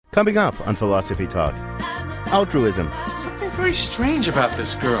Coming up on Philosophy Talk, altruism. Something very strange about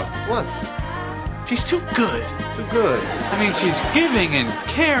this girl. What? She's too good. Too good. I mean, she's giving and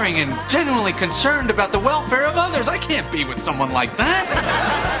caring and genuinely concerned about the welfare of others. I can't be with someone like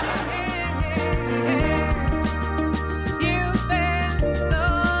that.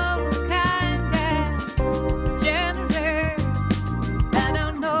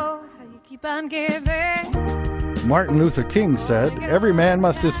 Martin Luther King said, "Every man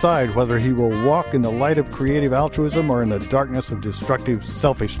must decide whether he will walk in the light of creative altruism or in the darkness of destructive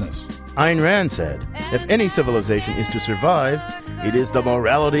selfishness." Ayn Rand said, "If any civilization is to survive, it is the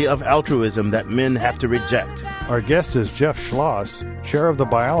morality of altruism that men have to reject." Our guest is Jeff Schloss, chair of the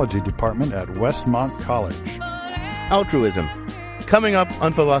biology department at Westmont College. Altruism. Coming up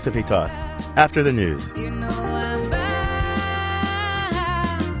on Philosophy Talk after the news.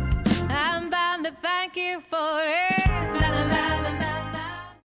 I'm bound to thank you for it.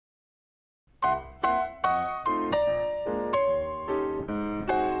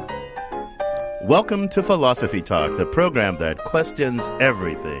 Welcome to Philosophy Talk, the program that questions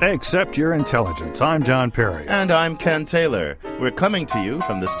everything. Except your intelligence. I'm John Perry. And I'm Ken Taylor. We're coming to you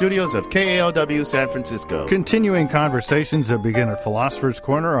from the studios of KALW San Francisco. Continuing conversations that begin at Philosopher's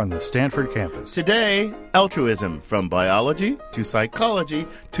Corner on the Stanford campus. Today, altruism, from biology to psychology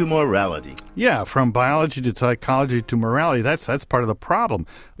to morality. Yeah, from biology to psychology to morality. That's part of the problem.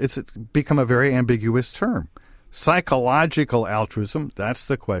 It's become a very ambiguous term. Psychological altruism, that's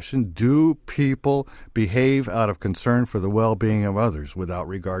the question. Do people behave out of concern for the well-being of others without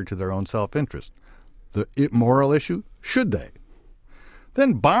regard to their own self-interest? The moral issue, should they?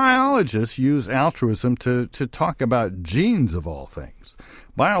 Then biologists use altruism to talk about genes of all things.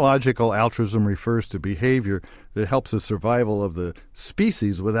 Biological altruism refers to behavior that helps the survival of the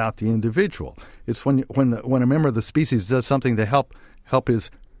species without the individual. It's when a member of the species does something to help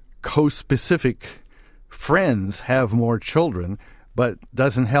his co-specific friends have more children, but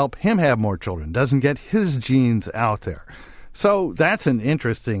doesn't help him have more children, doesn't get his genes out there. So that's an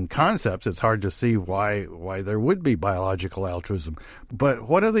interesting concept. It's hard to see why there would be biological altruism. But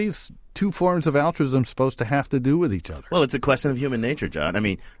what are these two forms of altruism supposed to have to do with each other? Well, it's a question of human nature, John. I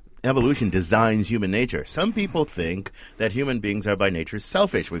mean, evolution designs human nature. Some people think that human beings are by nature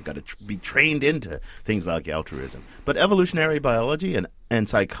selfish. We've got to be trained into things like altruism. But evolutionary biology and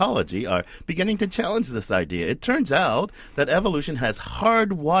psychology are beginning to challenge this idea. It turns out that evolution has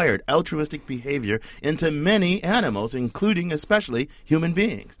hardwired altruistic behavior into many animals, including especially human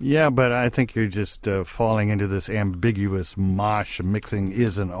beings. Yeah, but I think you're just falling into this ambiguous mosh, mixing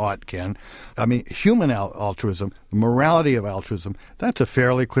is and ought, Ken. I mean, human altruism, the morality of altruism, that's a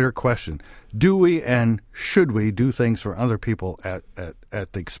fairly clear question. Do we and should we do things for other people at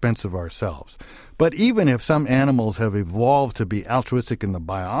the expense of ourselves? But even if some animals have evolved to be altruistic in the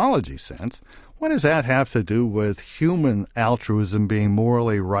biology sense, what does that have to do with human altruism being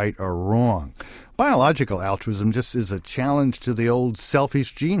morally right or wrong? Biological altruism just is a challenge to the old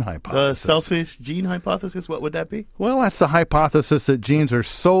selfish gene hypothesis. The selfish gene hypothesis, what would that be? Well, that's the hypothesis that genes are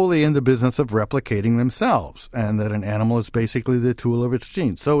solely in the business of replicating themselves, and that an animal is basically the tool of its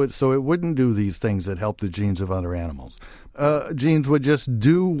genes. So it wouldn't do these things that help the genes of other animals. Genes would just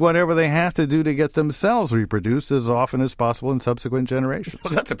do whatever they have to do to get themselves reproduced as often as possible in subsequent generations.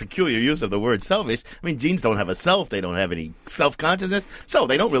 Well, that's a peculiar use of the word selfish. I mean, genes don't have a self. They don't have any self-consciousness, so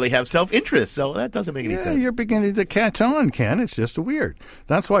they don't really have self-interest. So that doesn't make any sense. You're beginning to catch on, Ken. It's just weird.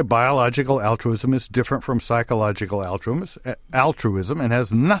 That's why biological altruism is different from psychological altruism and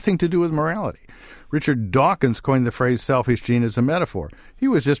has nothing to do with morality. Richard Dawkins coined the phrase selfish gene as a metaphor. He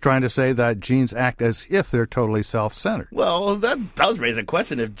was just trying to say that genes act as if they're totally self-centered. Well, that does raise a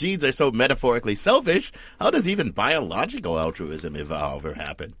question. If genes are so metaphorically selfish, how does even biological altruism evolve or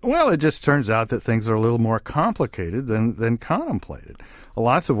happen? Well, it just turns out that things are a little more complicated than contemplated.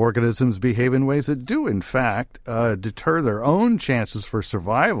 Lots of organisms behave in ways that do, in fact, deter their own chances for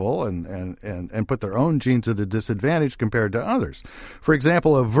survival and put their own genes at a disadvantage compared to others. For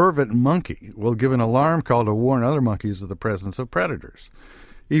example, a vervet monkey will give an alarm call to warn other monkeys of the presence of predators,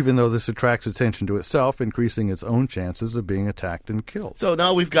 even though this attracts attention to itself, increasing its own chances of being attacked and killed. So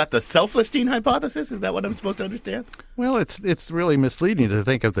now we've got the selfless gene hypothesis? Is that what I'm supposed to understand? Well, it's really misleading to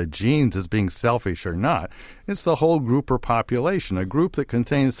think of the genes as being selfish or not. It's the whole group or population. A group that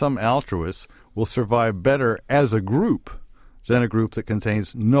contains some altruists will survive better as a group than a group that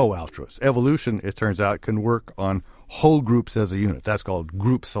contains no altruists. Evolution, it turns out, can work on whole groups as a unit. That's called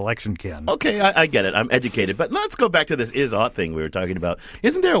group selection, Ken. Okay, I get it. I'm educated. But let's go back to this is-ought thing we were talking about.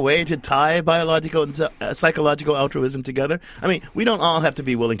 Isn't there a way to tie biological and psychological altruism together? I mean, we don't all have to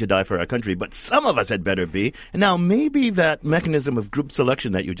be willing to die for our country, but some of us had better be. And now maybe that mechanism of group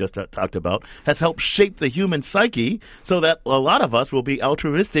selection that you just talked about has helped shape the human psyche so that a lot of us will be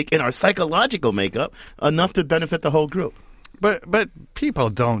altruistic in our psychological makeup enough to benefit the whole group. But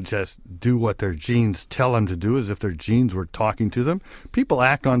people don't just do what their genes tell them to do as if their genes were talking to them. People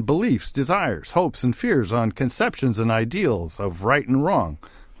act on beliefs, desires, hopes, and fears, on conceptions and ideals of right and wrong.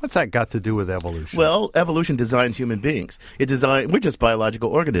 What's that got to do with evolution? Well, evolution designs human beings. We're just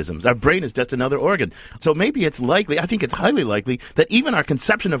biological organisms. Our brain is just another organ. So maybe it's likely, I think it's highly likely, that even our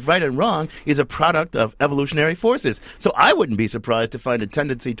conception of right and wrong is a product of evolutionary forces. So I wouldn't be surprised to find a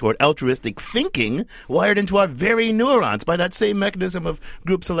tendency toward altruistic thinking wired into our very neurons by that same mechanism of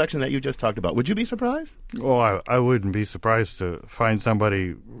group selection that you just talked about. Would you be surprised? Oh, I wouldn't be surprised to find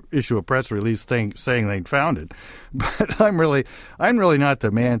somebody issue a press release saying they'd found it. But I'm really not the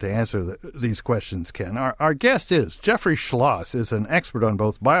man to answer these questions, Ken. Our guest is Jeffrey Schloss, is an expert on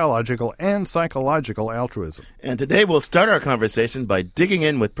both biological and psychological altruism. And today we'll start our conversation by digging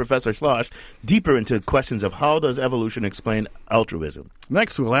in with Professor Schloss deeper into questions of how does evolution explain altruism.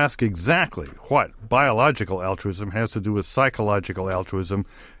 Next, we'll ask exactly what biological altruism has to do with psychological altruism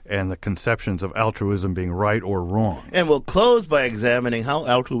and the conceptions of altruism being right or wrong. And we'll close by examining how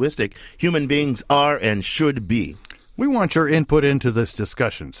altruistic human beings are and should be. We want your input into this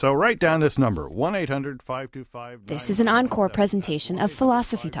discussion, so write down this number, 1-800-525... This is an encore presentation of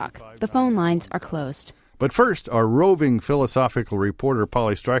Philosophy Talk. The phone lines are closed. But first, our roving philosophical reporter,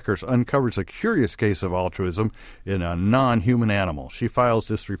 Polly Strikers, uncovers a curious case of altruism in a non-human animal. She files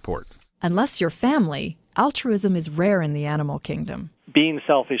this report. Unless you're family, altruism is rare in the animal kingdom. Being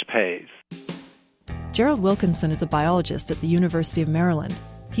selfish pays. Gerald Wilkinson is a biologist at the University of Maryland.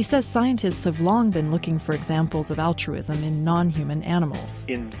 He says scientists have long been looking for examples of altruism in non-human animals.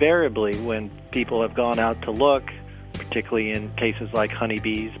 Invariably, when people have gone out to look, particularly in cases like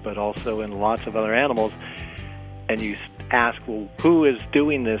honeybees, but also in lots of other animals, and you ask, well, who is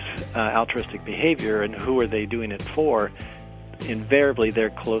doing this altruistic behavior and who are they doing it for, invariably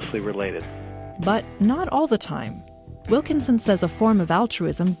they're closely related. But not all the time. Wilkinson says a form of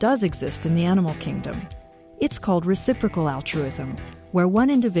altruism does exist in the animal kingdom. It's called reciprocal altruism, where one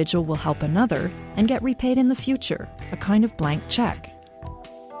individual will help another and get repaid in the future, a kind of blank check.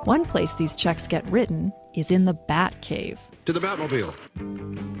 One place these checks get written is in the bat cave. To the Batmobile.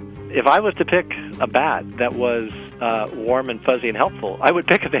 If I was to pick a bat that was warm and fuzzy and helpful, I would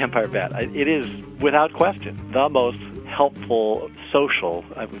pick a vampire bat. It is, without question, the most helpful social,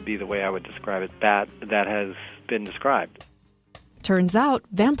 that would be the way I would describe it, bat that has been described. Turns out,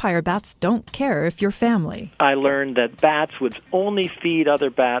 vampire bats don't care if you're family. I learned that bats would only feed other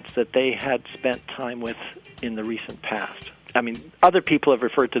bats that they had spent time with in the recent past. I mean, other people have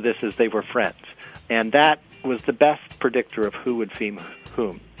referred to this as they were friends. And that was the best predictor of who would feed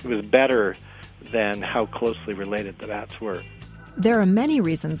whom. It was better than how closely related the bats were. There are many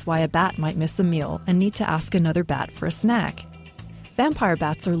reasons why a bat might miss a meal and need to ask another bat for a snack. Vampire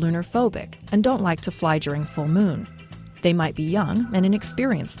bats are lunar phobic and don't like to fly during full moon. They might be young and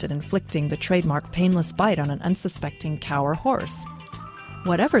inexperienced at inflicting the trademark painless bite on an unsuspecting cow or horse.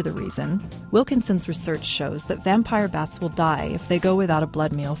 Whatever the reason, Wilkinson's research shows that vampire bats will die if they go without a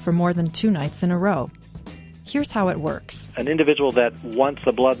blood meal for more than 2 nights in a row. Here's how it works. An individual that wants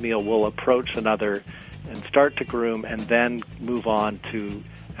a blood meal will approach another and start to groom and then move on to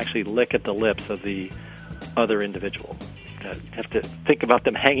actually lick at the lips of the other individual. You have to think about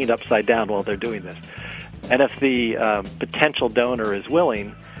them hanging upside down while they're doing this. And if the potential donor is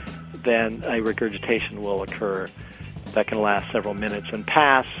willing, then a regurgitation will occur that can last several minutes and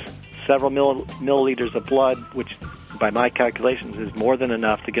pass several milliliters of blood, which by my calculations is more than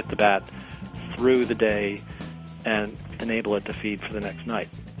enough to get the bat through the day and enable it to feed for the next night.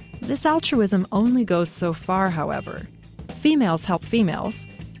 This altruism only goes so far, however. Females help females,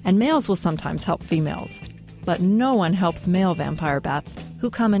 and males will sometimes help females. But no one helps male vampire bats who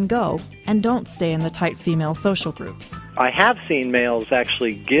come and go and don't stay in the tight female social groups. I have seen males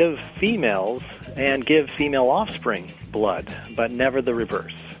actually give females and give female offspring blood, but never the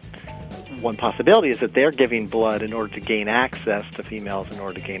reverse. One possibility is that they're giving blood in order to gain access to females in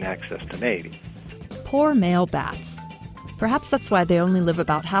order to gain access to mating. Poor male bats. Perhaps that's why they only live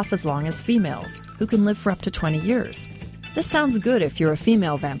about half as long as females, who can live for up to 20 years. This sounds good if you're a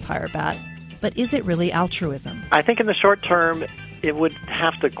female vampire bat, but is it really altruism? I think in the short term, it would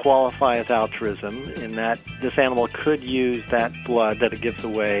have to qualify as altruism in that this animal could use that blood that it gives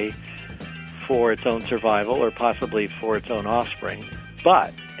away for its own survival or possibly for its own offspring.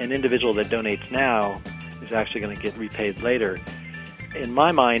 But an individual that donates now is actually going to get repaid later. In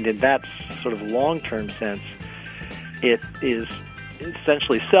my mind, in that sort of long-term sense, it is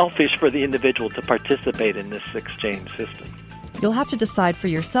essentially selfish for the individual to participate in this exchange system. You'll have to decide for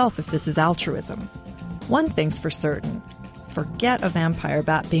yourself if this is altruism. One thing's for certain. Forget a vampire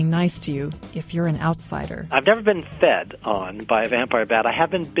bat being nice to you if you're an outsider. I've never been fed on by a vampire bat. I have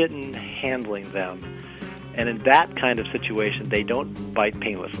been bitten handling them. And in that kind of situation, they don't bite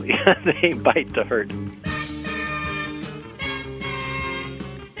painlessly. They bite to hurt.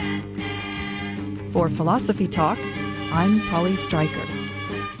 For Philosophy Talk, I'm Polly Stryker.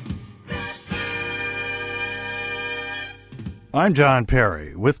 I'm John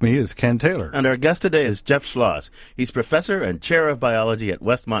Perry. With me is Ken Taylor. And our guest today is Jeff Schloss. He's professor and chair of biology at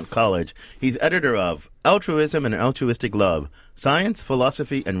Westmont College. He's editor of Altruism and Altruistic Love, Science,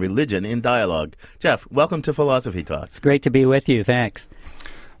 Philosophy, and Religion in Dialogue. Jeff, welcome to Philosophy Talk. It's great to be with you. Thanks.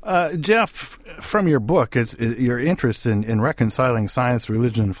 Jeff, from your book, your interest in reconciling science,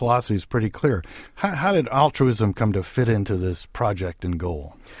 religion, and philosophy is pretty clear. How did altruism come to fit into this project and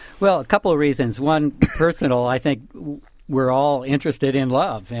goal? Well, a couple of reasons. One, personal, I think we're all interested in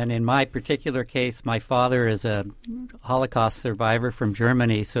love. And in my particular case, my father is a Holocaust survivor from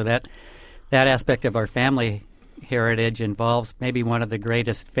Germany, so that aspect of our family heritage involves maybe one of the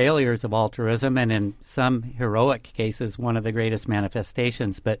greatest failures of altruism, and in some heroic cases, one of the greatest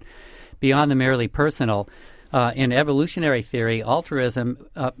manifestations. But beyond the merely personal, in evolutionary theory, altruism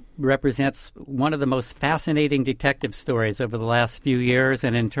represents one of the most fascinating detective stories over the last few years,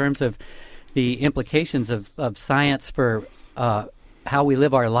 and in terms of the implications of science for how we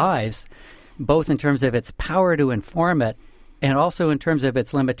live our lives, both in terms of its power to inform it and also in terms of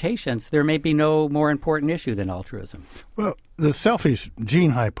its limitations, there may be no more important issue than altruism. Well, the selfish gene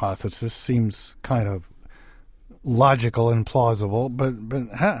hypothesis seems kind of logical and plausible, but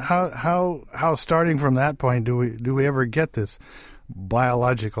how starting from that point do we ever get this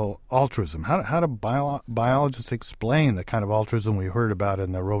biological altruism? How do biologists explain the kind of altruism we heard about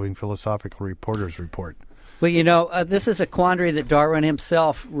in the Roving Philosophical Reporters report? Well, this is a quandary that Darwin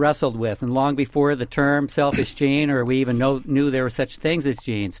himself wrestled with, and long before the term selfish gene, or we even knew there were such things as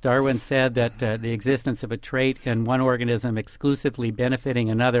genes, Darwin said that the existence of a trait in one organism exclusively benefiting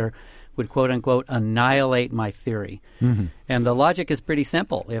another would, quote-unquote, annihilate my theory. Mm-hmm. And the logic is pretty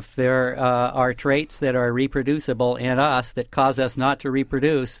simple. If there are traits that are reproducible in us that cause us not to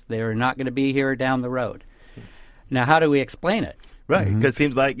reproduce, they're not going to be here down the road. Now, how do we explain it? Right, because it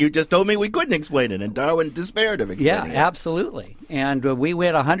seems like you just told me we couldn't explain it, and Darwin despaired of explaining it. Yeah, absolutely. And we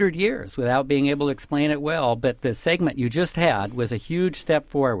went 100 years without being able to explain it well, but the segment you just had was a huge step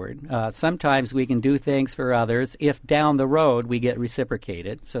forward. Sometimes we can do things for others if down the road we get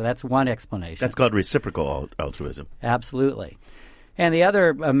reciprocated, so that's one explanation. That's called reciprocal altruism. Absolutely. And the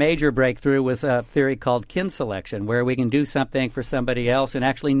other major breakthrough was a theory called kin selection, where we can do something for somebody else and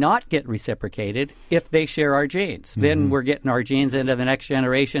actually not get reciprocated if they share our genes. Mm-hmm. Then we're getting our genes into the next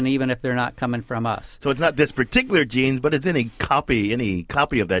generation, even if they're not coming from us. So it's not this particular gene, but it's any copy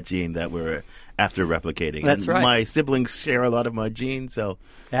of that gene that we're after replicating. That's right. My siblings share a lot of my genes, so...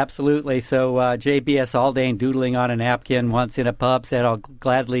 Absolutely. So J.B.S. Haldane, doodling on a napkin once in a pub, said, I'll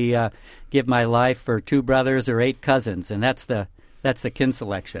gladly give my life for 2 brothers or 8 cousins, and that's the kin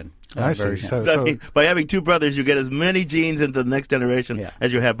selection version. So, I mean, by having 2 brothers, you get as many genes into the next generation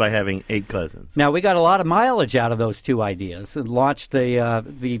as you have by having 8 cousins. Now, we got a lot of mileage out of those 2 ideas and launched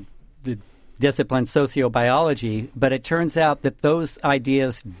the discipline sociobiology, but it turns out that those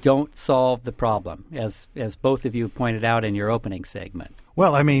ideas don't solve the problem, as both of you pointed out in your opening segment.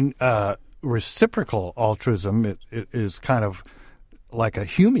 Well, I mean, reciprocal altruism is kind of like a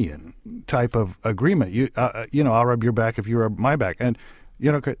Humean type of agreement. I'll rub your back if you rub my back. And,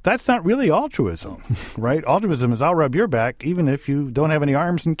 that's not really altruism, right? Altruism is I'll rub your back even if you don't have any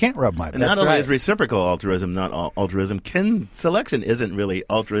arms and can't rub my back. And not only is reciprocal altruism not altruism, kin selection isn't really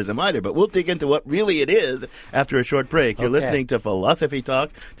altruism either. But we'll dig into what really it is after a short break. You're listening to Philosophy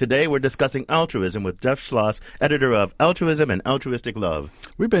Talk. Today we're discussing altruism with Jeff Schloss, editor of Altruism and Altruistic Love.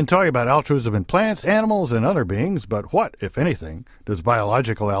 We've been talking about altruism in plants, animals, and other beings, but what, if anything, does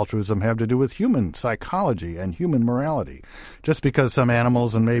biological altruism have to do with human psychology and human morality? Just because some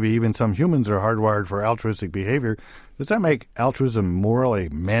animals and maybe even some humans are hardwired for altruistic behavior, does that make altruism morally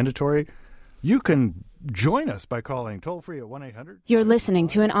mandatory? You can join us by calling toll-free at 1-800. You're listening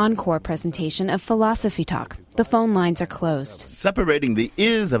to an encore presentation of Philosophy Talk. The phone lines are closed. Separating the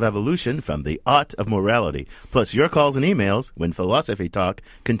is of evolution from the ought of morality. Plus your calls and emails when Philosophy Talk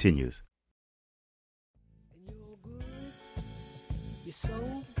continues. You're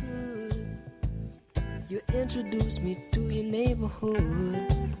so good. introduce me to your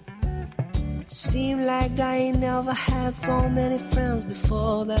neighborhood. Seem like I ain't never had so many friends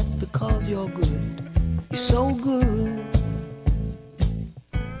before. That's because you're good. You're so good.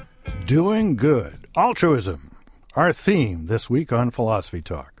 Doing good. Altruism. Our theme this week on Philosophy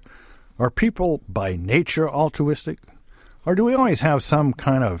Talk. Are people by nature altruistic? Or do we always have some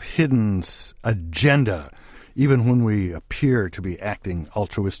kind of hidden agenda, even when we appear to be acting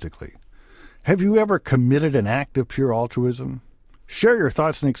altruistically? Have you ever committed an act of pure altruism? Share your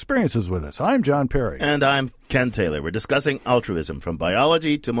thoughts and experiences with us. I'm John Perry. And I'm Ken Taylor. We're discussing altruism from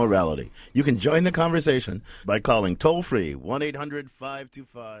biology to morality. You can join the conversation by calling toll-free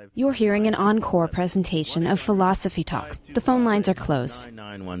 1-800-525... You're hearing an encore presentation of Philosophy Talk. The phone lines are closed.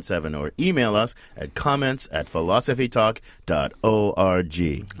 9917, or email us at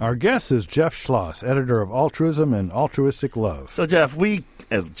comments@philosophytalk.org. Our guest is Jeff Schloss, editor of Altruism and Altruistic Love. So, Jeff, we,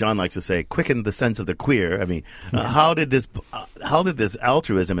 as John likes to say, quickened the sense of the queer. I mean, how did this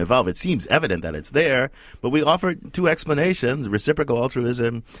altruism evolve? It seems evident that it's there, but we offered two explanations, reciprocal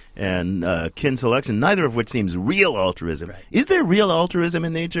altruism and kin selection, neither of which seems real altruism. Right. Is there real altruism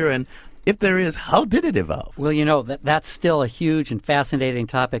in nature? And if there is, how did it evolve? Well, you know, that's still a huge and fascinating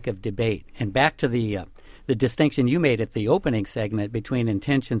topic of debate. And back to the distinction you made at the opening segment between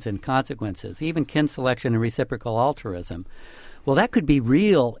intentions and consequences, even kin selection and reciprocal altruism. Well, that could be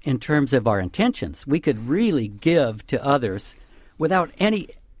real in terms of our intentions. We could really give to others without any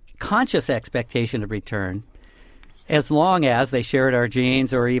conscious expectation of return, as long as they shared our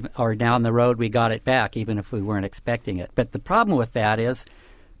genes, or down the road we got it back, even if we weren't expecting it. But the problem with that is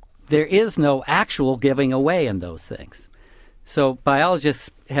there is no actual giving away in those things. So biologists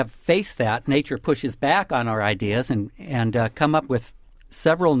have faced that. Nature pushes back on our ideas and come up with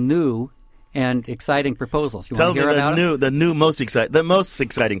several new and exciting proposals. You want to hear about it? The most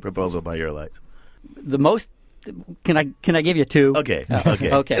exciting proposal by your lights. The most. Can I give you two? Okay.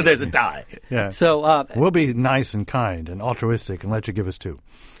 Okay. There's a tie. Yeah. So we'll be nice and kind and altruistic and let you give us two.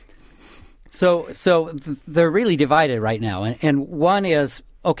 So they're really divided right now, and one is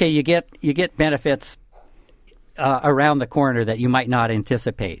okay. You get benefits around the corner that you might not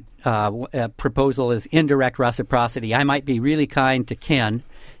anticipate. A proposal is indirect reciprocity. I might be really kind to Ken,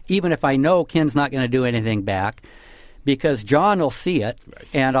 even if I know Ken's not going to do anything back, because John will see it, right,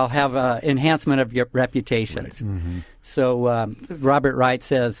 and I'll have enhancement of your reputation. Right. Mm-hmm. So Robert Wright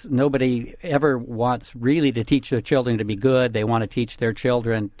says nobody ever wants really to teach their children to be good. They want to teach their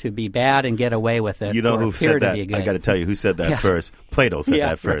children to be bad and get away with it. You know who said that? I got to tell you who said that first. Plato said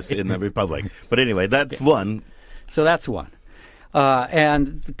that first in the Republic. But anyway, that's one. So that's one.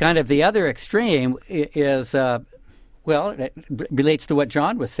 And kind of the other extreme is, it relates to what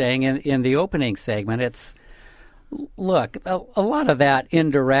John was saying in the opening segment. It's, look, a lot of that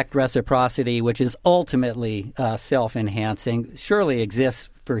indirect reciprocity, which is ultimately self-enhancing, surely exists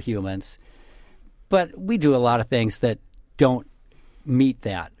for humans. But we do a lot of things that don't meet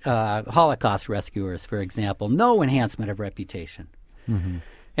that. Holocaust rescuers, for example, no enhancement of reputation. Mm-hmm.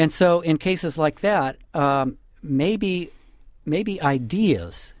 And so in cases like that, maybe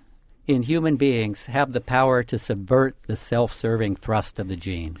ideas in human beings have the power to subvert the self-serving thrust of the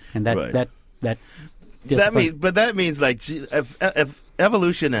gene. And that means like if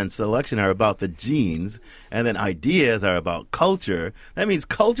evolution and selection are about the genes, and then ideas are about culture, that means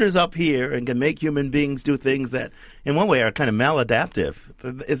culture's up here and can make human beings do things that, in one way, are kind of maladaptive.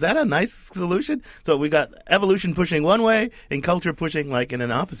 Is that a nice solution? So we got evolution pushing one way and culture pushing like in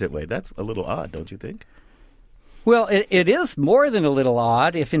an opposite way. That's a little odd, don't you think? Well, it is more than a little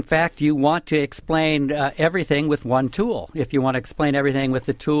odd if, in fact, you want to explain everything with one tool, if you want to explain everything with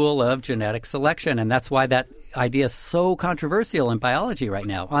the tool of genetic selection. And that's why that idea is so controversial in biology right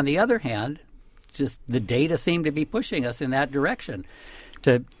now. On the other hand, just the data seem to be pushing us in that direction.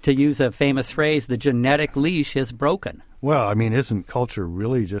 To use a famous phrase, the genetic leash is broken. Well, I mean, isn't culture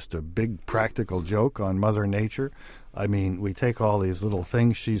really just a big practical joke on Mother Nature? I mean, we take all these little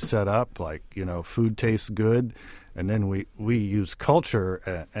things she's set up, like, food tastes good, and then we use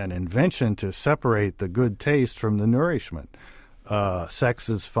culture and invention to separate the good taste from the nourishment. Sex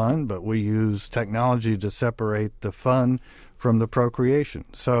is fun, but we use technology to separate the fun from the procreation.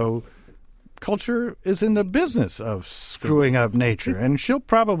 So culture is in the business of screwing up nature, and she'll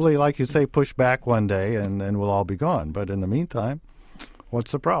probably, like you say, push back one day, and then we'll all be gone. But in the meantime,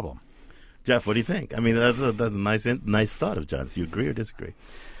 what's the problem? Jeff, what do you think? I mean, that's a nice thought of John's. Do you agree or disagree?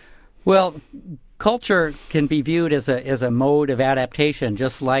 Well, culture can be viewed as a mode of adaptation,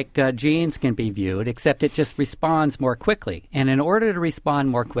 just like genes can be viewed, except it just responds more quickly. And in order to respond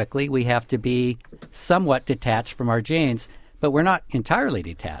more quickly, we have to be somewhat detached from our genes, but we're not entirely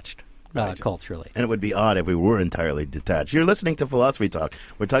detached. culturally. And it would be odd if we were entirely detached. You're listening to Philosophy Talk.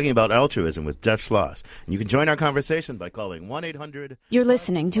 We're talking about altruism with Jeff Schloss. And you can join our conversation by calling 1-800... You're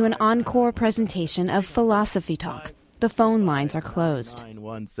listening to an encore presentation of Philosophy Talk. The phone lines are closed.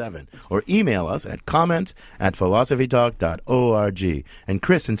 917, or email us at comments@philosophytalk.org. And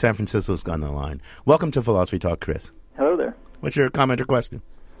Chris in San Francisco's on the line. Welcome to Philosophy Talk, Chris. Hello there. What's your comment or question?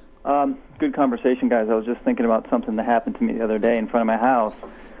 Good conversation, guys. I was just thinking about something that happened to me the other day in front of my house.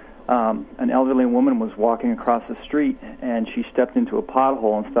 An elderly woman was walking across the street, and she stepped into a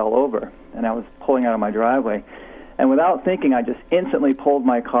pothole and fell over. And I was pulling out of my driveway. And without thinking, I just instantly pulled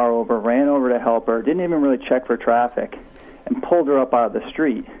my car over, ran over to help her, didn't even really check for traffic, and pulled her up out of the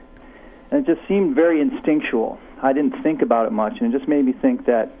street. And it just seemed very instinctual. I didn't think about it much, and it just made me think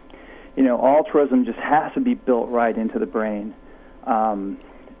that, altruism just has to be built right into the brain.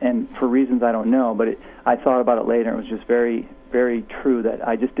 And for reasons I don't know, but I thought about it later, and it was just very, very true that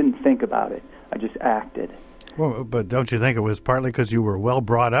I just didn't think about it. I just acted. Well, but don't you think it was partly because you were well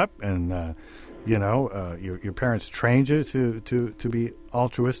brought up and... your parents trained you to be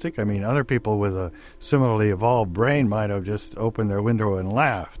altruistic? I mean, other people with a similarly evolved brain might have just opened their window and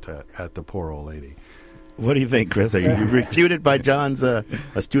laughed at the poor old lady. What do you think, Chris? Are you refuted by John's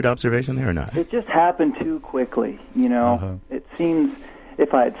astute observation there or not? It just happened too quickly, It seems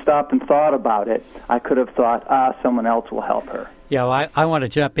if I had stopped and thought about it, I could have thought, someone else will help her. Yeah, well, I want to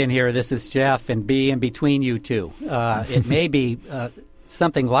jump in here. This is Jeff, and be in between you two. It may be...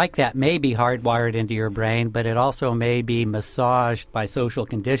 something like that may be hardwired into your brain, but it also may be massaged by social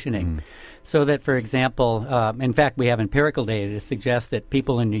conditioning. So that, for example, in fact, we have empirical data to suggest that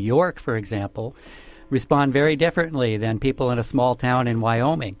people in New York, for example, respond very differently than people in a small town in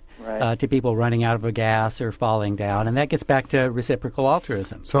Wyoming to people running out of a gas or falling down. And that gets back to reciprocal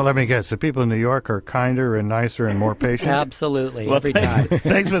altruism. So let me guess, the people in New York are kinder and nicer and more patient? Absolutely, well, every time.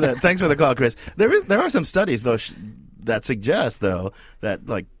 Thanks for the call, Chris. There are some studies, though, that suggests, though, that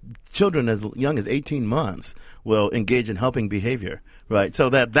like children as young as 18 months will engage in helping behavior, right?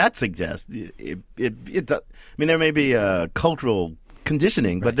 So that suggests it I mean, there may be cultural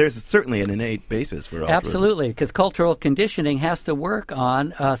conditioning, but there's certainly an innate basis for altruism. Absolutely, because cultural conditioning has to work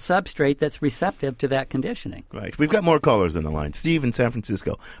on a substrate that's receptive to that conditioning. Right. We've got more callers on the line. Steve in San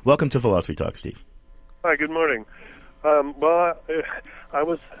Francisco. Welcome to Philosophy Talk, Steve. Hi, good morning. I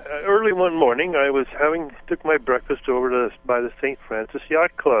was early one morning. I was took my breakfast over by the St. Francis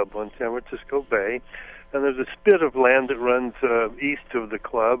Yacht Club on San Francisco Bay, and there's a spit of land that runs east of the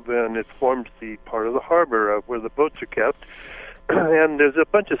club, and it forms the part of the harbor where the boats are kept. And there's a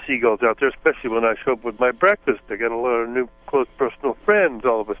bunch of seagulls out there, especially when I show up with my breakfast. I get a lot of new close personal friends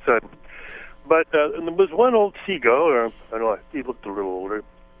all of a sudden. But there was one old seagull, or I don't know, he looked a little older,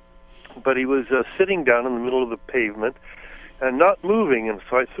 but he was sitting down in the middle of the pavement and not moving, and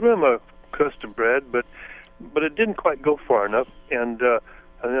so I threw him a crust of bread, but it didn't quite go far enough, and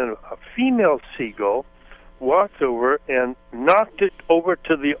then a female seagull walked over and knocked it over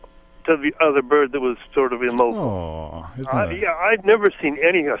to the other bird that was sort of immobile. Oh, I'd never seen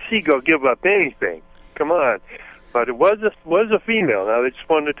a seagull give up anything. Come on. But it was a female. Now, I just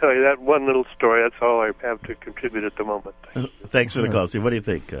wanted to tell you that one little story. That's all I have to contribute at the moment. Thanks for the call, Steve. What do you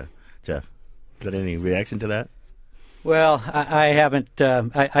think, Jeff? Got any reaction to that? Well, I haven't.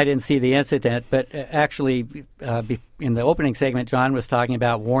 I didn't see the incident, but actually, in the opening segment, John was talking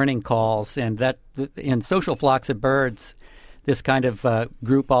about warning calls, and that in social flocks of birds, this kind of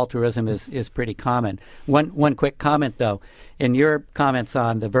group altruism is pretty common. One quick comment, though. In your comments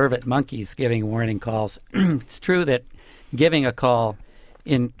on the vervet monkeys giving warning calls, it's true that giving a call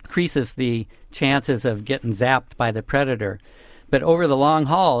increases the chances of getting zapped by the predator. But over the long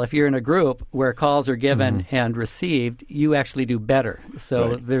haul, if you're in a group where calls are given and received, you actually do better.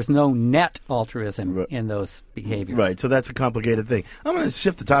 So there's no net altruism in those behaviors. Right, so that's a complicated thing. I'm going to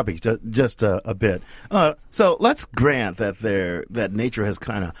shift the topic just a bit. So let's grant that nature has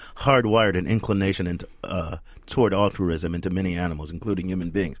kind of hardwired an inclination toward altruism into many animals, including human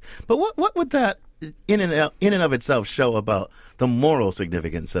beings. But what would that in and of itself show about the moral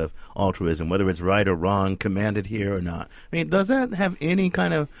significance of altruism, whether it's right or wrong, commanded here or not? I mean, does that have any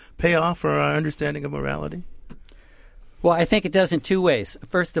kind of payoff for our understanding of morality? Well, I think it does in two ways.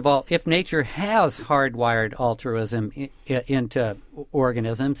 First of all, if nature has hardwired altruism into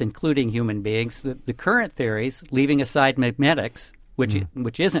organisms, including human beings, the current theories, leaving aside memetics,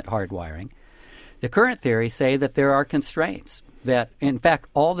 which isn't hardwiring, the current theories say that there are constraints. That, in fact,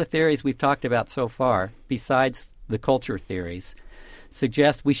 all the theories we've talked about so far, besides the culture theories,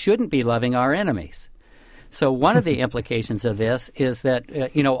 suggest we shouldn't be loving our enemies. So one of the implications of this is that,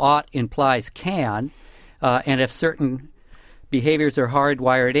 ought implies can, and if certain behaviors are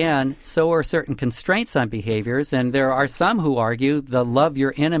hardwired in, so are certain constraints on behaviors, and there are some who argue the love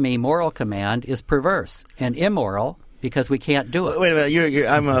your enemy moral command is perverse and immoral because we can't do it. Wait a minute,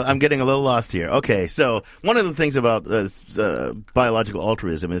 I'm getting a little lost here. Okay, so one of the things about biological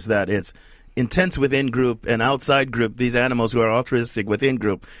altruism is that it's intense within group and outside group. These animals who are altruistic within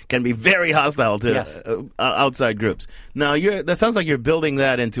group can be very hostile to outside groups. Now, that sounds like you're building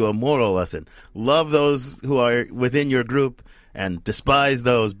that into a moral lesson. Love those who are within your group and despise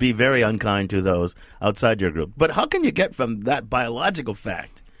those, be very unkind to those outside your group. But how can you get from that biological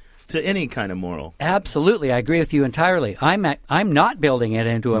fact to any kind of moral? Absolutely. I agree with you entirely. I'm not building it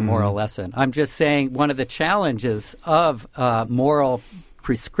into a moral lesson. I'm just saying one of the challenges of moral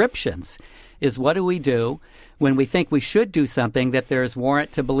prescriptions is what do we do when we think we should do something that there's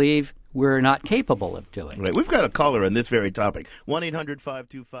warrant to believe we're not capable of doing. Right. We've got a caller on this very topic.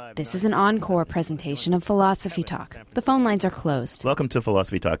 1-800-525... This is an encore presentation of Philosophy Talk. The phone lines are closed. Welcome to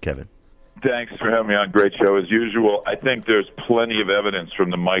Philosophy Talk, Kevin. Thanks for having me on. Great show as usual. I think there's plenty of evidence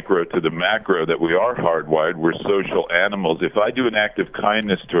from the micro to the macro that we are hardwired. We're social animals. If I do an act of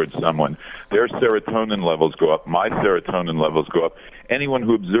kindness towards someone, their serotonin levels go up, my serotonin levels go up. Anyone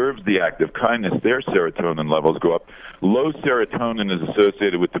who observes the act of kindness, their serotonin levels go up. Low serotonin is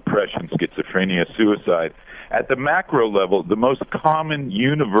associated with depression, schizophrenia, suicide. At the macro level, the most common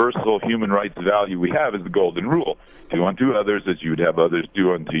universal human rights value we have is the golden rule. Do unto others as you would have others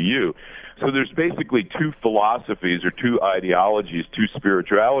do unto you. So there's basically two philosophies or two ideologies, two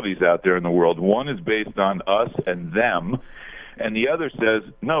spiritualities out there in the world. One is based on us and them, and the other says,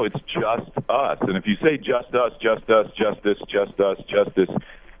 no, it's just us. And if you say just us, justice, just us, justice,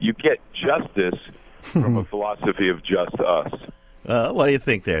 you get justice from a philosophy of just us. What do you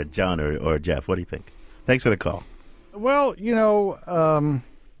think there, John or Jeff? What do you think? Thanks for the call. Well,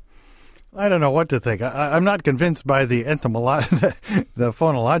 I don't know what to think. I'm not convinced by the the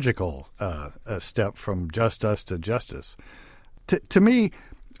phonological step from just us to justice. To me,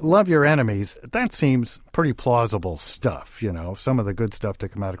 love your enemies, that seems pretty plausible stuff, some of the good stuff to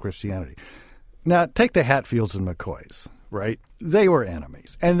come out of Christianity. Now, take the Hatfields and McCoys, right? They were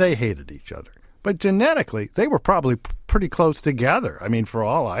enemies, and they hated each other. But genetically, they were probably pretty close together. I mean, for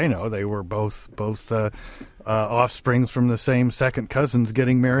all I know, they were both offsprings from the same second cousins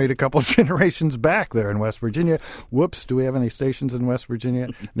getting married a couple generations back there in West Virginia. Whoops, do we have any stations in West Virginia?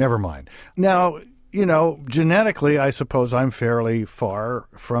 Never mind. Now, genetically, I suppose I'm fairly far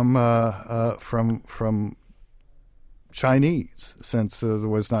from Chinese, since there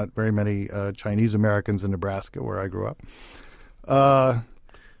was not very many Chinese Americans in Nebraska where I grew up.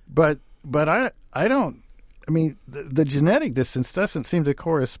 But I don't. I mean, the genetic distance doesn't seem to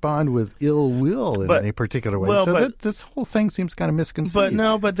correspond with ill will in any particular way. Well, this whole thing seems kind of misconceived.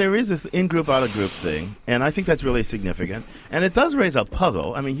 But there is this in-group, out-of-group thing, and I think that's really significant. And it does raise a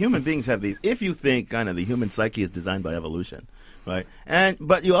puzzle. I mean, human beings have these. If you think kind of the human psyche is designed by evolution, right?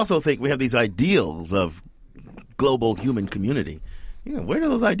 But you also think we have these ideals of global human community. Where do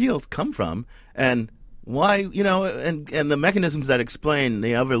those ideals come from? And why, and the mechanisms that explain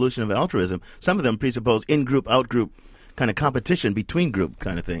the evolution of altruism, some of them presuppose in-group, out-group kind of competition between group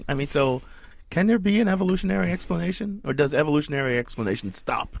kind of thing. I mean, so can there be an evolutionary explanation? Or does evolutionary explanation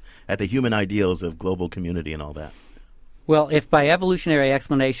stop at the human ideals of global community and all that? Well, if by evolutionary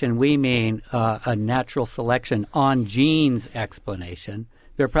explanation we mean a natural selection on genes explanation,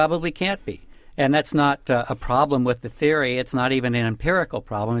 there probably can't be. And that's not a problem with the theory. It's not even an empirical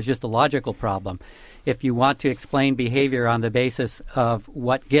problem. It's just a logical problem. If you want to explain behavior on the basis of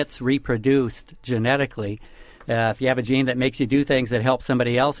what gets reproduced genetically, if you have a gene that makes you do things that help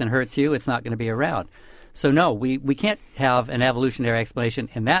somebody else and hurts you, it's not going to be around. So no, we can't have an evolutionary explanation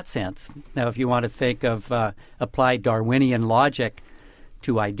in that sense. Now, if you want to think of applied Darwinian logic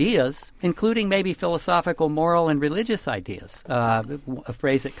to ideas, including maybe philosophical, moral, and religious ideas, a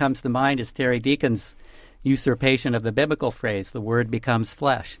phrase that comes to mind is Terry Deacon's usurpation of the biblical phrase, the word becomes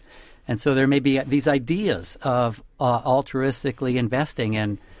flesh. And so there may be these ideas of altruistically investing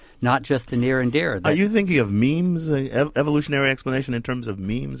in not just the near and dear. Are you thinking of memes, evolutionary explanation in terms of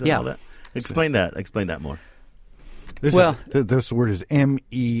memes and all that? Explain that more. This word is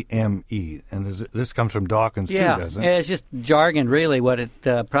M-E-M-E, and this comes from Dawkins too, doesn't it? It's just jargon, really. What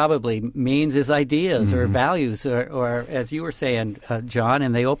it probably means is ideas or values, or as you were saying, John,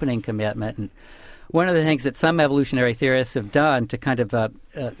 in the opening commitment. And one of the things that some evolutionary theorists have done to kind of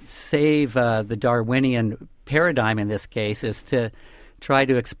save the Darwinian paradigm in this case is to try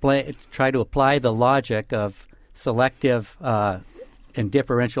to apply the logic of selective and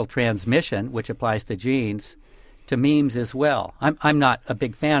differential transmission, which applies to genes, to memes as well. I'm not a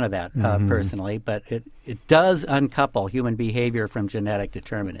big fan of that personally, but it does uncouple human behavior from genetic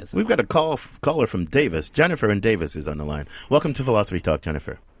determinism. We've got a caller from Davis. Jennifer in Davis is on the line. Welcome to Philosophy Talk,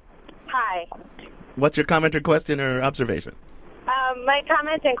 Jennifer. Hi. What's your comment or question or observation? My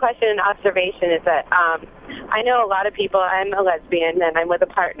comment and question and observation is that I know a lot of people, I'm a lesbian and I'm with a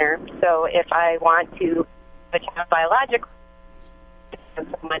partner, so if I want to have biological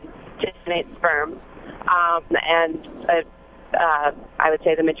someone to donate sperm, and I would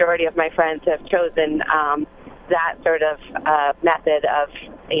say the majority of my friends have chosen that sort of method of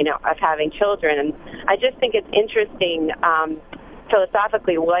having children. And I just think it's interesting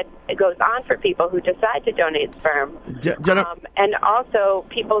philosophically what goes on for people who decide to donate sperm, and also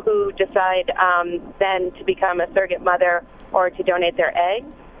people who decide then to become a surrogate mother or to donate their eggs.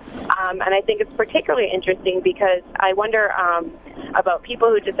 And I think it's particularly interesting because I wonder about people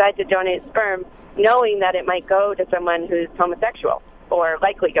who decide to donate sperm knowing that it might go to someone who's homosexual or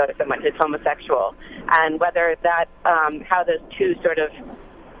likely go to someone who's homosexual, and whether that how those two sort of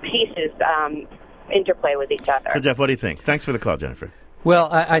pieces interplay with each other. So, Jeff, what do you think? Thanks for the call, Jennifer. Well,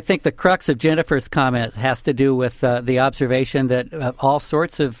 I think the crux of Jennifer's comment has to do with the observation that all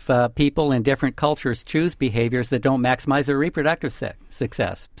sorts of people in different cultures choose behaviors that don't maximize their reproductive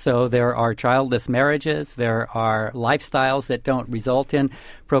success. So there are childless marriages, there are lifestyles that don't result in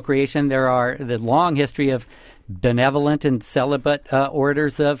procreation, there are the long history of benevolent and celibate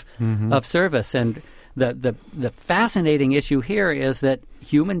orders of service. And the fascinating issue here is that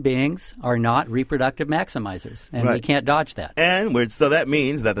human beings are not reproductive maximizers, and we can't dodge that. And so that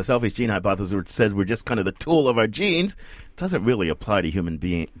means that the selfish gene hypothesis, which says we're just kind of the tool of our genes, doesn't really apply to human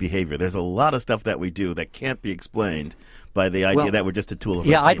behavior. There's a lot of stuff that we do that can't be explained by the idea that we're just a tool of our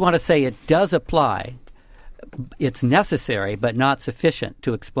genes. Yeah, I'd want to say it does apply. It's necessary, but not sufficient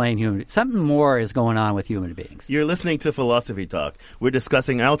to explain human. Something more is going on with human beings. You're listening to Philosophy Talk. We're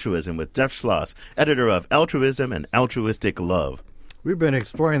discussing altruism with Jeff Schloss, editor of Altruism and Altruistic Love. We've been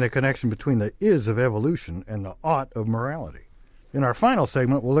exploring the connection between the is of evolution and the ought of morality. In our final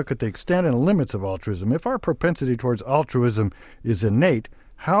segment, we'll look at the extent and limits of altruism. If our propensity towards altruism is innate,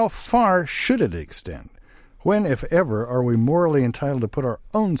 how far should it extend? When, if ever, are we morally entitled to put our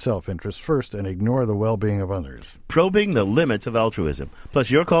own self-interest first and ignore the well-being of others? Probing the limits of altruism, plus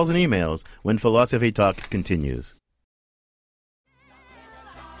your calls and emails when Philosophy Talk continues.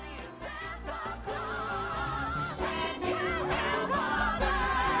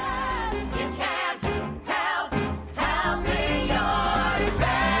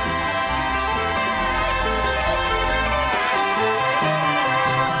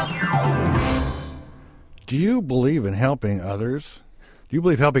 Do you believe in helping others? Do you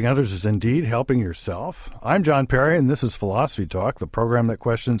believe helping others is indeed helping yourself? I'm John Perry, and this is Philosophy Talk, the program that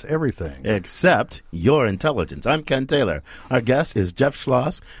questions everything except your intelligence. I'm Ken Taylor. Our guest is Jeff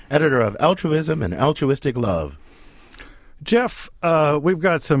Schloss, editor of Altruism and Altruistic Love. Jeff, we've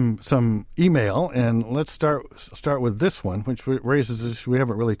got some email, and let's start with this one, which raises an issue we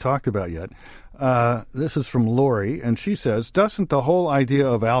haven't really talked about yet. This is from Lori, and she says, doesn't the whole idea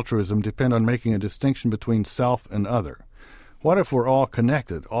of altruism depend on making a distinction between self and other? What if we're all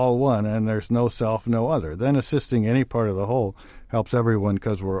connected, all one, and there's no self, no other? Then assisting any part of the whole helps everyone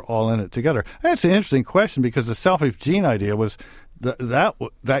because we're all in it together. That's an interesting question because the selfish gene idea was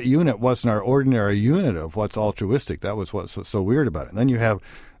that unit wasn't our ordinary unit of what's altruistic. That was what's so weird about it. And then you have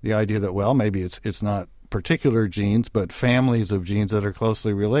the idea that, well, maybe it's not particular genes, but families of genes that are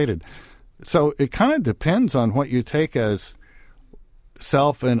closely related. So it kind of depends on what you take as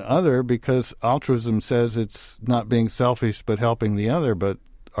self and other, because altruism says it's not being selfish but helping the other. But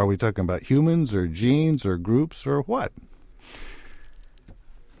are we talking about humans or genes or groups or what?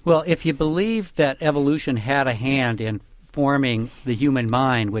 Well, if you believe that evolution had a hand in forming the human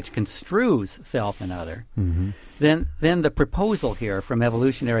mind, which construes self and other, then the proposal here from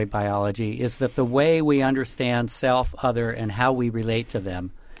evolutionary biology is that the way we understand self, other, and how we relate to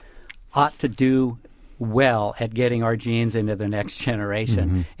them ought to do well at getting our genes into the next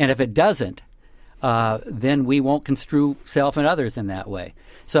generation. And if it doesn't, then we won't construe self and others in that way.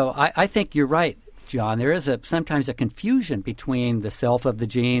 So I think you're right, John. There is sometimes a confusion between the self of the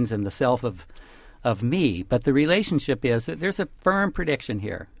genes and the self of me, but the relationship is that there's a firm prediction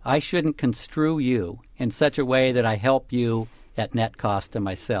here. I shouldn't construe you in such a way that I help you at net cost to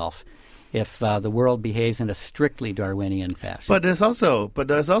myself if the world behaves in a strictly Darwinian fashion. But there's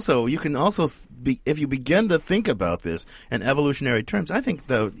also, you can also, if you begin to think about this in evolutionary terms, I think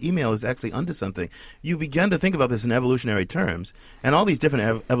the email is actually onto something. You begin to think about this in evolutionary terms, and all these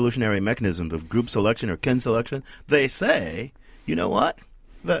different evolutionary mechanisms of group selection or kin selection, they say, you know what?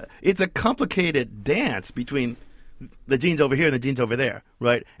 It's a complicated dance between the genes over here and the genes over there,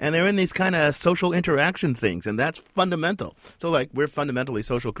 right? And they're in these kind of social interaction things, and that's fundamental. So, like, we're fundamentally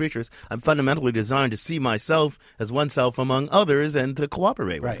social creatures. I'm fundamentally designed to see myself as one self among others and to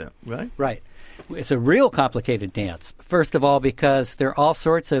cooperate with them, right? Right. It's a real complicated dance. First of all, because there are all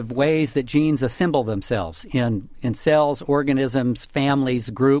sorts of ways that genes assemble themselves in cells, organisms, families,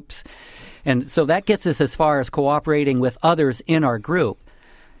 groups. And so that gets us as far as cooperating with others in our group.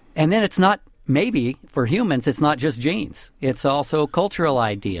 And then it's not, maybe for humans, it's not just genes. It's also cultural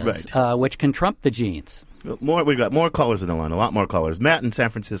ideas, which can trump the genes. We've got more callers in the line, a lot more callers. Matt in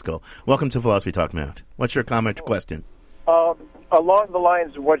San Francisco. Welcome to Philosophy Talk, Matt. What's your comment or question? Along the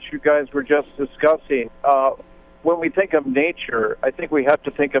lines of what you guys were just discussing, when we think of nature, I think we have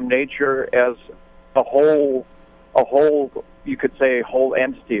to think of nature as a whole, you could say, a whole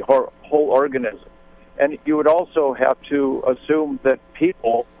entity, whole organism. And you would also have to assume that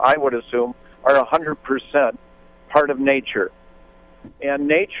people, I would assume, are 100% part of nature. And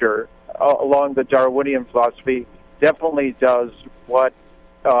nature, along the Darwinian philosophy, definitely does what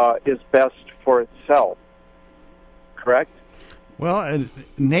is best for itself. Correct? Well,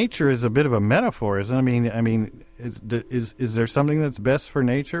 nature is a bit of a metaphor, isn't it? I mean, is there something that's best for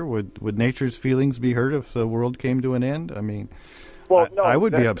nature? Would nature's feelings be hurt if the world came to an end? I mean, well, no, I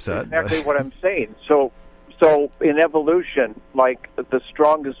would be upset. Exactly what I'm saying. So in evolution, like the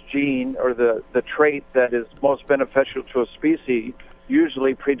strongest gene or the trait that is most beneficial to a species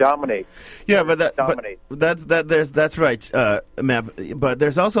usually predominates. Yeah, but that's right, Matt. But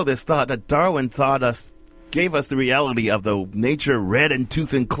there's also this thought that Darwin gave us the reality of the nature red in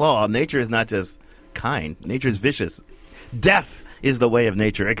tooth and claw. Nature is not just kind. Nature is vicious. Death is the way of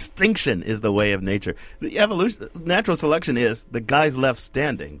nature. Extinction is the way of nature. The evolution, natural selection is the guys left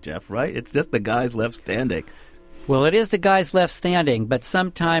standing, Jeff, right? It's just the guys left standing. Well, it is the guys left standing, but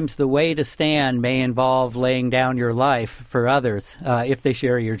sometimes the way to stand may involve laying down your life for others if they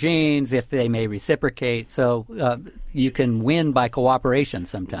share your genes, if they may reciprocate. So you can win by cooperation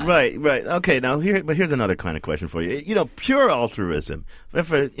sometimes. Right. Okay, now here's another kind of question for you. You know, pure altruism,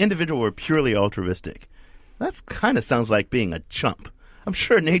 if an individual were purely altruistic, that kind of sounds like being a chump. I'm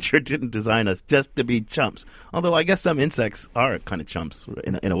sure nature didn't design us just to be chumps. Although I guess some insects are kind of chumps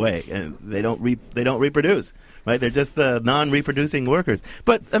in a way, and they don't reproduce. Right, they're just the non-reproducing workers.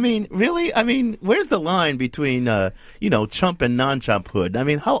 But I mean, really, where's the line between chump and non-chumphood? I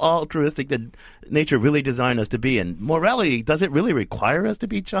mean, how altruistic did nature really design us to be? And morality, does it really require us to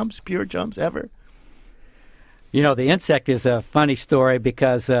be chumps, pure chumps, ever? You know, the insect is a funny story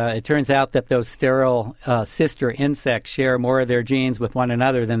because it turns out that those sterile sister insects share more of their genes with one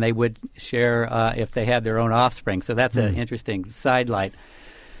another than they would share if they had their own offspring. So that's an interesting sidelight.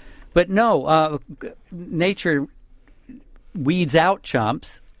 But no, nature weeds out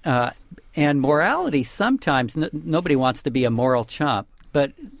chumps, and morality sometimes, nobody wants to be a moral chump,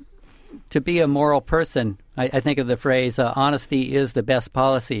 but to be a moral person, I think of the phrase, honesty is the best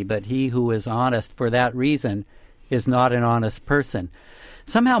policy, but he who is honest for that reason is not an honest person.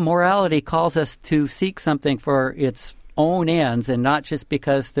 Somehow morality calls us to seek something for its own ends and not just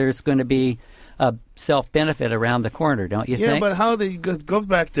because there's going to be a self-benefit around the corner, don't you think? Yeah, but it goes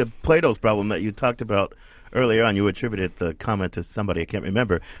back to Plato's problem that you talked about earlier on. You attributed the comment to somebody, I can't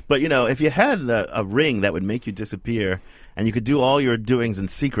remember. But, if you had a ring that would make you disappear and you could do all your doings in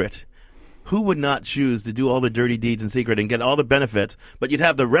secret, who would not choose to do all the dirty deeds in secret and get all the benefits, but you'd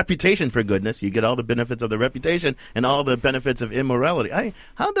have the reputation for goodness, you get all the benefits of the reputation and all the benefits of immorality.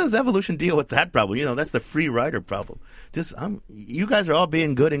 How does evolution deal with that problem? That's the free rider problem. You guys are all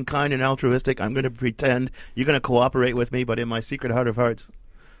being good and kind and altruistic. I'm going to pretend you're going to cooperate with me, but in my secret heart of hearts,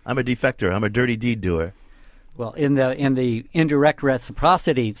 I'm a defector. I'm a dirty deed doer. Well, in the indirect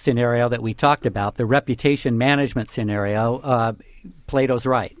reciprocity scenario that we talked about, the reputation management scenario, Plato's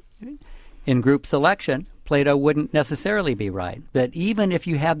right. In group selection, Plato wouldn't necessarily be right. That even if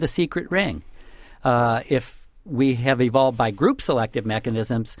you have the secret ring, if we have evolved by group selective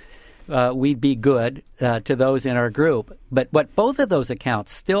mechanisms, we'd be good to those in our group. But what both of those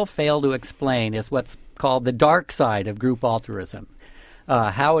accounts still fail to explain is what's called the dark side of group altruism.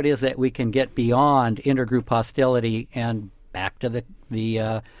 How it is that we can get beyond intergroup hostility and back to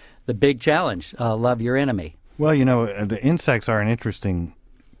the big challenge, love your enemy. Well, the insects are an interesting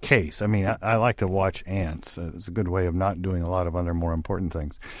case. I like to watch ants. It's a good way of not doing a lot of other more important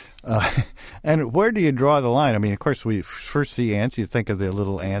things. And where do you draw the line? Of course, we first see ants, you think of the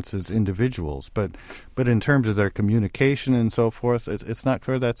little ants as individuals, but in terms of their communication and so forth, it's not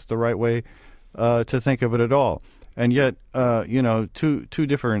clear that's the right way to think of it at all. And yet, two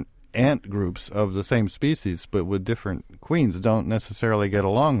different ant groups of the same species, but with different queens, don't necessarily get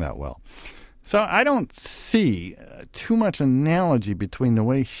along that well. So I don't see too much analogy between the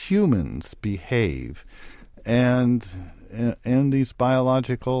way humans behave and these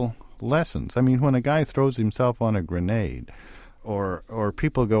biological lessons. I mean, when a guy throws himself on a grenade, or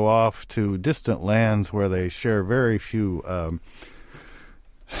people go off to distant lands where they share very few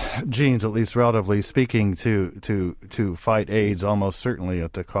genes, at least relatively speaking, to fight AIDS, almost certainly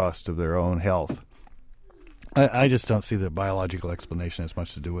at the cost of their own health. I just don't see the biological explanation has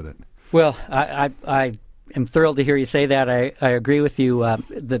much to do with it. Well, I am thrilled to hear you say that. I agree with you.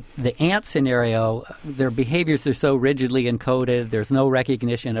 The ant scenario, their behaviors are so rigidly encoded. There's no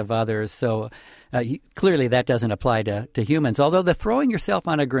recognition of others. So clearly that doesn't apply to humans. Although the throwing yourself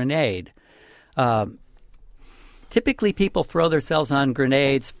on a grenade, typically people throw themselves on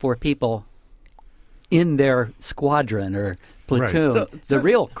grenades for people in their squadron or platoon. Right. The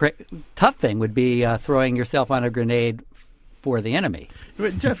real tough thing would be throwing yourself on a grenade for the enemy.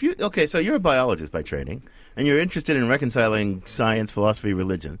 Jeff, so you're a biologist by training, and you're interested in reconciling science, philosophy,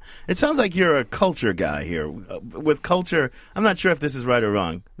 religion. It sounds like you're a culture guy here. With culture, I'm not sure if this is right or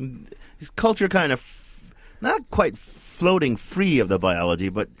wrong. Is culture kind of not quite floating free of the biology,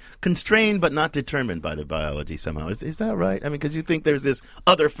 but constrained but not determined by the biology somehow? Is that right? I mean, because you think there's this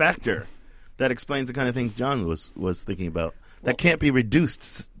other factor that explains the kind of things John was thinking about. That can't be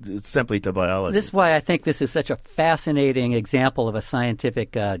reduced simply to biology. This is why I think this is such a fascinating example of a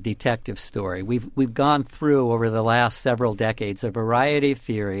scientific detective story. We've gone through, over the last several decades, a variety of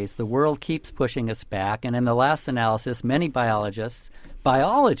theories. The world keeps pushing us back, and in the last analysis, many biologists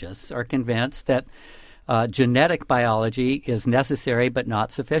are convinced that genetic biology is necessary but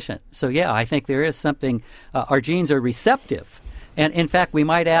not sufficient. So, yeah, I think there is something. Our genes are receptive. And, in fact, we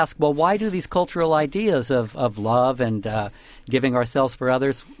might ask, well, why do these cultural ideas of love and giving ourselves for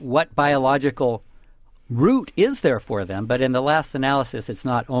others, what biological root is there for them? But in the last analysis, it's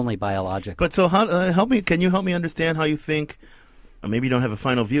not only biological. But so can you help me understand how you think, or maybe you don't have a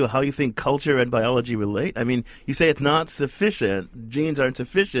final view, how you think culture and biology relate? I mean, you say it's not sufficient, genes aren't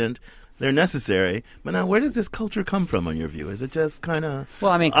sufficient, they're necessary. But now, where does this culture come from, on your view? Is it just kind of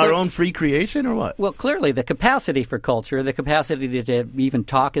our own free creation, or what? Well, clearly, the capacity for culture, the capacity to even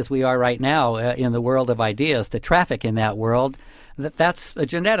talk as we are right now in the world of ideas, to traffic in that world, that's a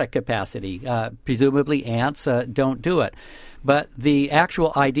genetic capacity. Presumably, ants don't do it. But the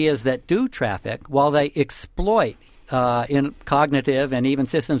actual ideas that do traffic, while they exploit in cognitive and even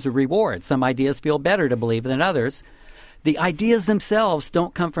systems of reward, some ideas feel better to believe than others. The ideas themselves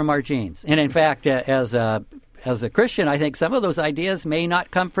don't come from our genes. And in fact, as a Christian, I think some of those ideas may not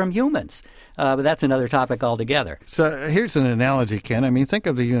come from humans. But that's another topic altogether. So here's an analogy, Ken. I mean, think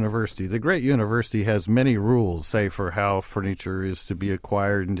of the university. The great university has many rules, say, for how furniture is to be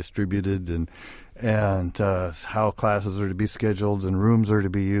acquired and distributed, and how classes are to be scheduled and rooms are to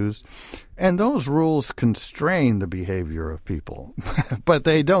be used. And those rules constrain the behavior of people, but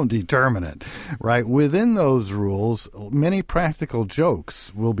they don't determine it, right? Within those rules, many practical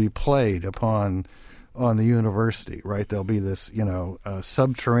jokes will be played on the university, right? There'll be this,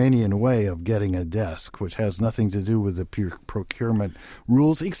 subterranean way of getting a desk, which has nothing to do with the pure procurement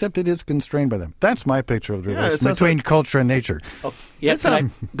rules, except it is constrained by them. That's my picture of the relation between culture and nature. Oh, yeah,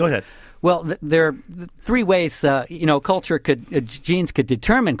 go ahead. Well, there are three ways, genes could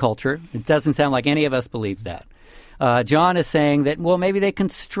determine culture. It doesn't sound like any of us believe that. John is saying that, well, maybe they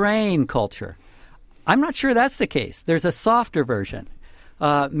constrain culture. I'm not sure that's the case. There's a softer version.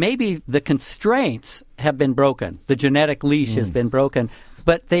 Maybe the constraints have been broken. The genetic leash has been broken,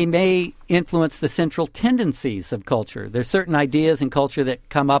 but they may influence the central tendencies of culture. There's certain ideas in culture that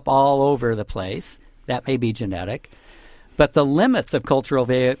come up all over the place. That may be genetic. But the limits of cultural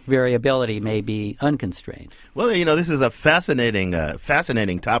variability may be unconstrained. Well, this is a fascinating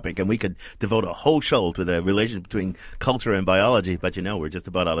topic, and we could devote a whole show to the relation between culture and biology. But we're just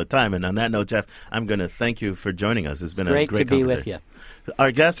about out of time. And on that note, Jeff, I'm going to thank you for joining us. It's been a great to be with you.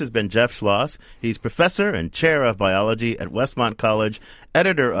 Our guest has been Jeff Schloss. He's professor and chair of biology at Westmont College,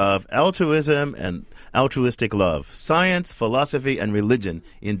 editor of Altruism and Altruistic Love, Science, Philosophy, and Religion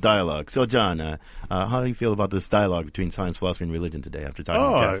in Dialogue. So, John, how do you feel about this dialogue between science, philosophy, and religion today after talking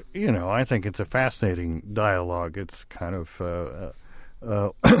to Jeff? I think it's a fascinating dialogue. It's kind of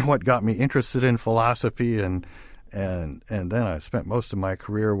what got me interested in philosophy, and then I spent most of my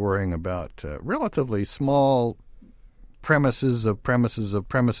career worrying about relatively small premises of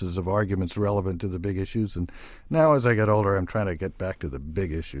arguments relevant to the big issues. And now as I get older, I'm trying to get back to the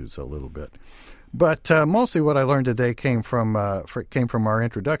big issues a little bit. But mostly what I learned today came from our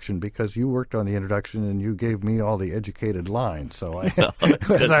introduction, because you worked on the introduction and you gave me all the educated lines. So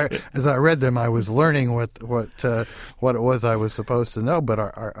as I read them, I was learning what it was I was supposed to know. But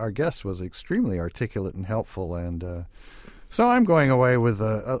our guest was extremely articulate and helpful, and so I'm going away with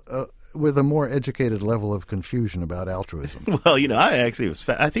a more educated level of confusion about altruism. Well, I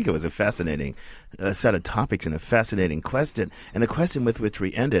think it was a fascinating set of topics and a fascinating question, and the question with which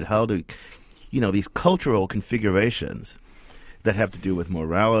we ended: how do these cultural configurations that have to do with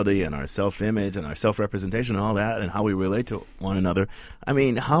morality and our self-image and our self-representation and all that, and how we relate to one another. I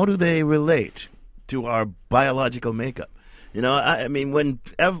mean, how do they relate to our biological makeup? When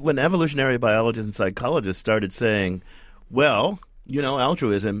evolutionary biologists and psychologists started saying, well,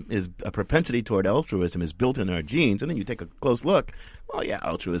 altruism is a propensity toward altruism is built in our genes, and then you take a close look. Well, yeah,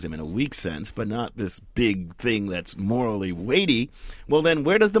 altruism in a weak sense, but not this big thing that's morally weighty. Well, then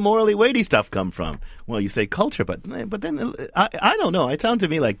where does the morally weighty stuff come from? Well, you say culture, but then I don't know. It sounded to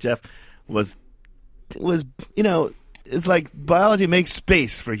me like Jeff was it's like biology makes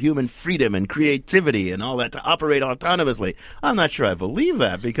space for human freedom and creativity and all that to operate autonomously. I'm not sure I believe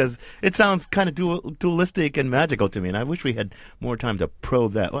that, because it sounds kind of dualistic and magical to me, and I wish we had more time to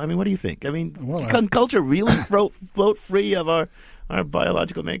probe that. Well, what do you think? Can culture really float free of our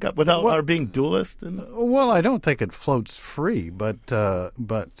biological makeup without our being dualist? Well, I don't think it floats free, but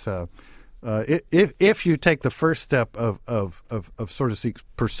if you take the first step of sort of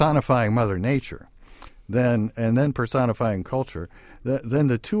personifying Mother Nature, then personifying culture, then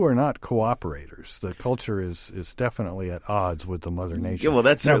the two are not cooperators. The culture is definitely at odds with the Mother Nature. Yeah, well,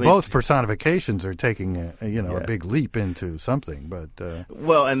 that's certainly... Now, both personifications are taking a big leap into something, but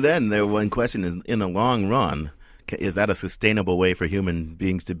well, and then the one question is, in the long run, is that a sustainable way for human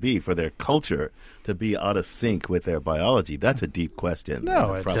beings to be, for their culture to be out of sync with their biology? That's a deep question.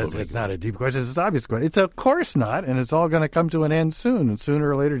 No, it's not a deep question. It's an obvious question. It's of course not, and it's all going to come to an end soon, and sooner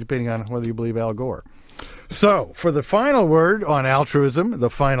or later, depending on whether you believe Al Gore. So, for the final word on altruism, the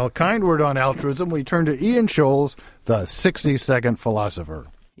final kind word on altruism, we turn to Ian Scholes, the 60-second philosopher.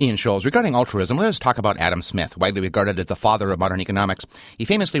 Ian Scholes, regarding altruism, let us talk about Adam Smith, widely regarded as the father of modern economics. He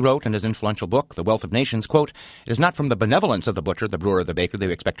famously wrote in his influential book, The Wealth of Nations, quote, "It is not from the benevolence of the butcher, the brewer, or the baker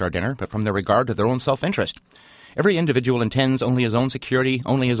they expect our dinner, but from their regard to their own self-interest. Every individual intends only his own security,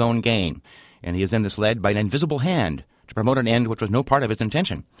 only his own gain, and he is in this led by an invisible hand to promote an end which was no part of his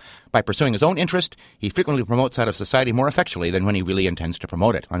intention. By pursuing his own interest, he frequently promotes that of society more effectually than when he really intends to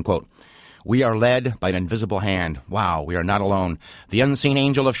promote it," unquote. We are led by an invisible hand. Wow, we are not alone. The unseen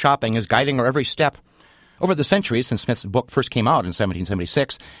angel of shopping is guiding our every step. Over the centuries since Smith's book first came out in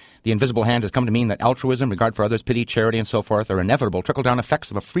 1776, the invisible hand has come to mean that altruism, regard for others, pity, charity, and so forth are inevitable trickle-down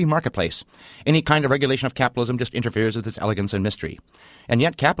effects of a free marketplace. Any kind of regulation of capitalism just interferes with its elegance and mystery. And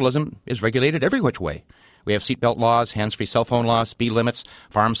yet capitalism is regulated every which way. We have seatbelt laws, hands-free cell phone laws, speed limits,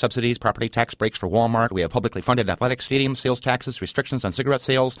 farm subsidies, property tax breaks for Walmart. We have publicly funded athletic stadiums, sales taxes, restrictions on cigarette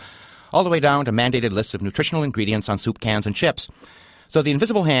sales, all the way down to mandated lists of nutritional ingredients on soup cans and chips. So the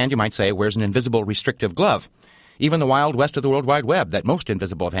invisible hand, you might say, wears an invisible restrictive glove. Even the wild west of the World Wide Web, that most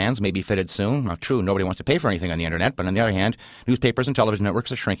invisible of hands may be fitted soon. Now, true, nobody wants to pay for anything on the Internet, but on the other hand, newspapers and television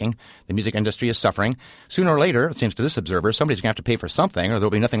networks are shrinking. The music industry is suffering. Sooner or later, it seems to this observer, somebody's going to have to pay for something or there'll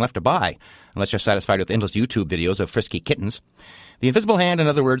be nothing left to buy, unless you're satisfied with endless YouTube videos of frisky kittens. The invisible hand, in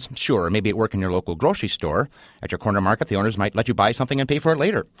other words, sure, maybe at work in your local grocery store. At your corner market, the owners might let you buy something and pay for it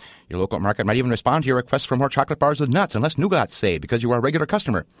later. Your local market might even respond to your request for more chocolate bars with nuts and less nougat, say, because you are a regular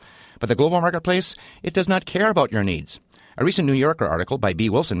customer. But the global marketplace, it does not care about your needs. A recent New Yorker article by B.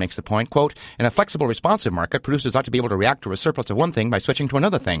 Wilson makes the point, quote, "In a flexible, responsive market, producers ought to be able to react to a surplus of one thing by switching to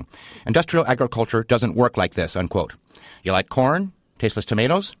another thing. Industrial agriculture doesn't work like this," unquote. You like corn? Tasteless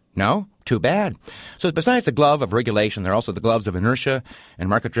tomatoes? No? Too bad. So besides the glove of regulation, there are also the gloves of inertia and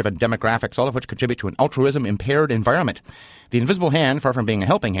market-driven demographics, all of which contribute to an altruism-impaired environment. The invisible hand, far from being a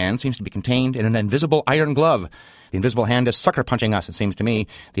helping hand, seems to be contained in an invisible iron glove. The invisible hand is sucker-punching us, it seems to me.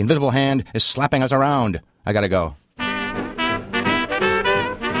 The invisible hand is slapping us around. I gotta go.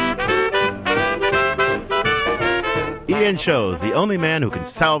 Ian Scholes, the only man who can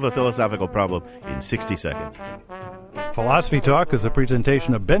solve a philosophical problem in 60 seconds. Philosophy Talk is a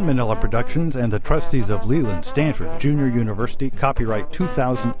presentation of Ben Manila Productions and the trustees of Leland Stanford Junior University, copyright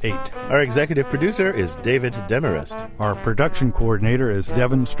 2008. Our executive producer is David Demarest. Our production coordinator is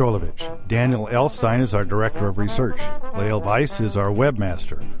Devin Strolovich. Daniel Elstein is our director of research. Lael Weiss is our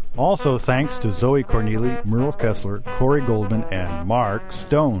webmaster. Also thanks to Zoe Corneli, Merle Kessler, Corey Goldman, and Mark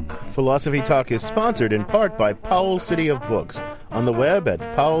Stone. Philosophy Talk is sponsored in part by Powell's City of Books on the web at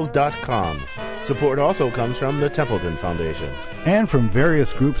powells.com. Support also comes from the Templeton Foundation. And from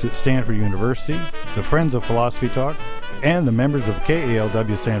various groups at Stanford University, the Friends of Philosophy Talk, and the members of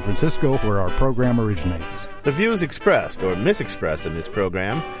KALW San Francisco, where our program originates. The views expressed or misexpressed in this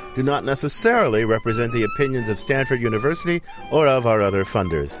program do not necessarily represent the opinions of Stanford University or of our other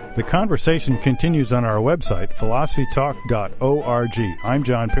funders. The conversation continues on our website, philosophytalk.org. I'm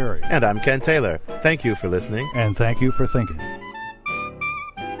John Perry. And I'm Ken Taylor. Thank you for listening. And thank you for thinking.